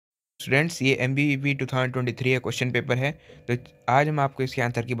Students, ये MVPP 2023 का question paper है। तो आज हम आपको इसके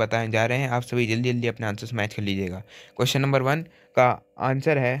आंसर की बताने जा रहे हैं। आप सभी जल्दी जल्दी अपने आंसर्स मैच कर लीजिएगा। क्वेश्चन नंबर 1 का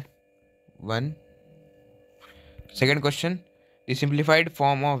आंसर है 1। Second question, the simplified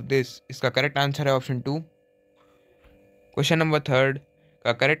form of this, इसका करेक्ट आंसर है ऑप्शन 2। क्वेश्चन नंबर 3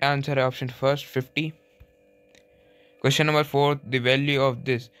 का करेक्ट आंसर है option first 50। Question number 4, the value of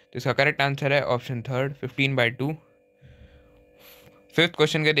this, तो इसका करेक्ट आंसर है ऑप्शन थर्ड 15/2। फिफ्थ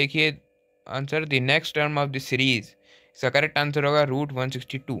क्वेश्चन का देखिए answer, the next term of the series, इसका करेक्ट आंसर होगा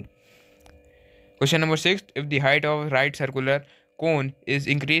 √162। Question number 6, if the height of right circular cone is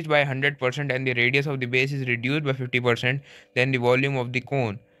increased by 100% and the radius of the base is reduced by 50%, then the volume of the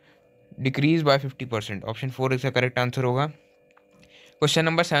cone decreased by 50%। Option 4 इसका correct answer होगा। Question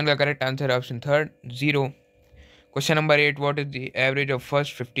number 7 का correct answer है option third 0। Question number 8, what is the average of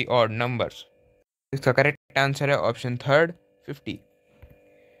first 50 odd numbers, इसका correct answer है option third 50।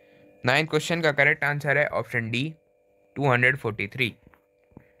 Ninth question का correct answer है option D 243।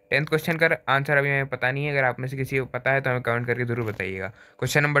 10th question का answer अभी हमें पता नहीं है। अगर आप में से किसी को पता है तो हमें कमेंट करके जरूर बताइएगा।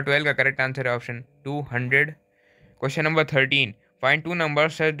 क्वेश्चन नंबर 12 का करेक्ट आंसर है option 200। Question number 13, find two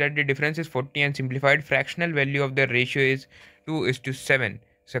numbers such that the difference is 40 and simplified fractional value of the ratio is 2:7।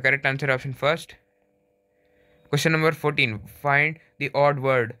 So correct answer option first. Question number 14, find the odd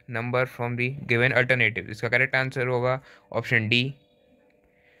word number from the given alternative, इसका correct answer होगा option D.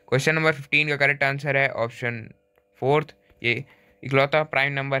 Question number 15 का correct answer है option fourth, ये इकलौता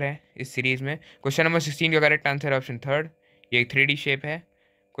prime number है इस series में। Question number 16 का करेक्ट आंसर है ऑप्शन थर्ड, ये एक 3D शेप है।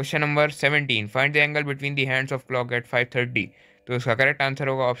 Question number 17, find the angle between the hands of clock eight 5:30, तो इसका करेक्ट आंसर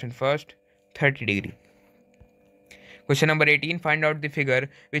होगा option first 30 degree. Question number 18, find out the figure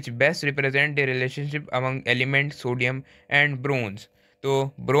which best represent the relationship among element sodium and bronze,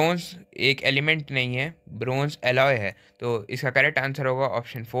 तो bronze एक element नहीं है, bronze alloy है, तो इसका करेक्ट आंसर होगा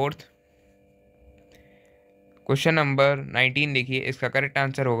ऑप्शन फोर्थ। क्वेश्चन नंबर 19 देखिए, इसका करेक्ट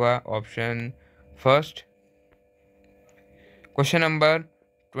आंसर होगा option first. Question number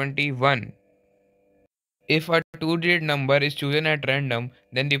 21, if a two-digit number is chosen at random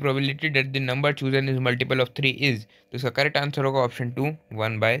then the probability that the number chosen is multiple of 3 is, तो इसका correct answer होगा option 2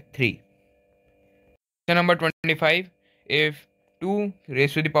 1/3। Question number 25, if 2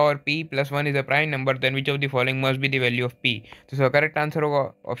 raised to the power p plus 1 is a prime number then which of the following must be the value of p, तो इसका correct answer होगा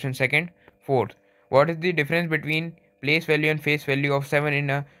option second 4th। what is the difference between place value and face value of 7 in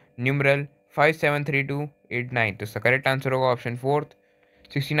a numeral 573289, तो इसका correct answer होगा option 4th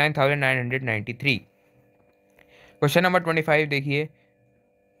 69,993। Question number 25 देखिए,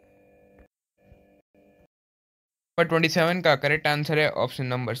 number 27 का correct answer है option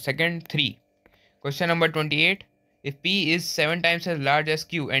number second 3। Question number 28, if p is 7 times as large as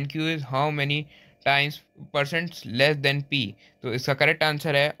q and q is how many times % less than p, तो इसका correct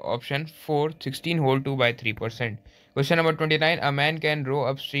answer है option 4 16^2/3%। Question number 29, a man can row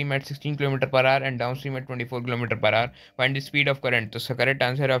upstream at 16 km/h and downstream at 24 km/h, find the speed of current, तो इसका correct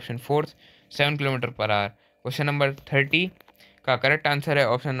answer है option 4 7 km/h। Question number 30 का correct answer है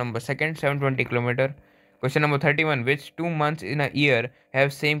option number second 720 kilometre. Question number 31, which 2 months in a year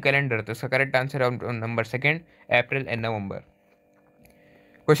have same calendar, तो इसका correct answer है number second April and November.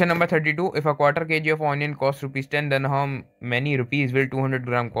 Question number 32, if a quarter kg of onion costs ₹10 then how many rupees will 200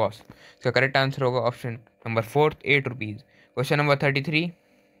 gram cost, इसका correct answer होगा option number fourth 8 rupees. Question number 33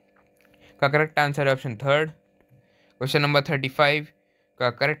 का correct answer है option third. Question number 35 का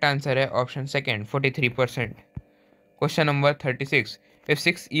correct answer है option second 43%। Question number 36, if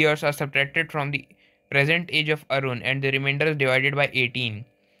 6 years are subtracted from the present age of Arun and the remainder is divided by 18,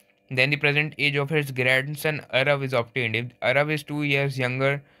 then the present age of his grandson Arav is obtained. If Arav is 2 years younger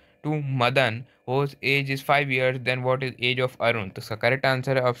to Madan, whose age is 5 years, then what is age of Arun, तो इसका correct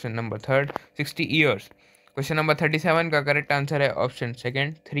answer है option number third 60 years। Question number 37 का correct answer है option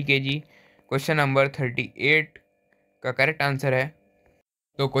second 3 kg। Question number 38 का correct answer है,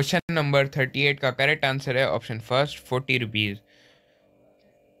 तो question number 38 का correct answer है option first 40 rupees.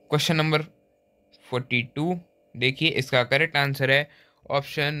 Question number 42 देखिए, इसका करेक्ट आंसर है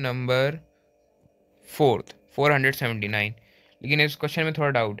ऑप्शन नंबर फोर्थ 479, लेकिन इस क्वेश्चन में थोड़ा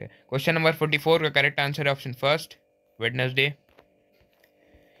डाउट है। क्वेश्चन नंबर 44 का करेक्ट आंसर है option first Wednesday.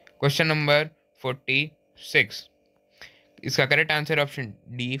 Question number 46, इसका करेक्ट आंसर है ऑप्शन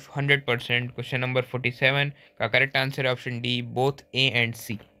डी 100%। क्वेश्चन नंबर 47 का करेक्ट आंसर है option D both A and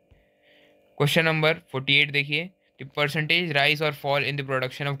C. Question number 48 देखिए, the percentage rise or fall in the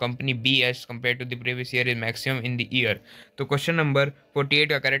production of company B as compared to the previous year is maximum in the year, तो question number 48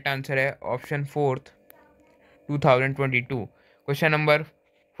 का correct answer है option fourth 2022। Question number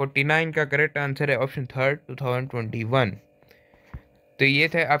 49 का correct answer है option third 2021। तो ये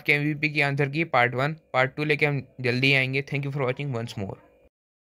थे आपके MVP की आंसर की पार्ट 1। पार्ट 2 लेके हम जल्दी आएंगे। Thank you for watching once more.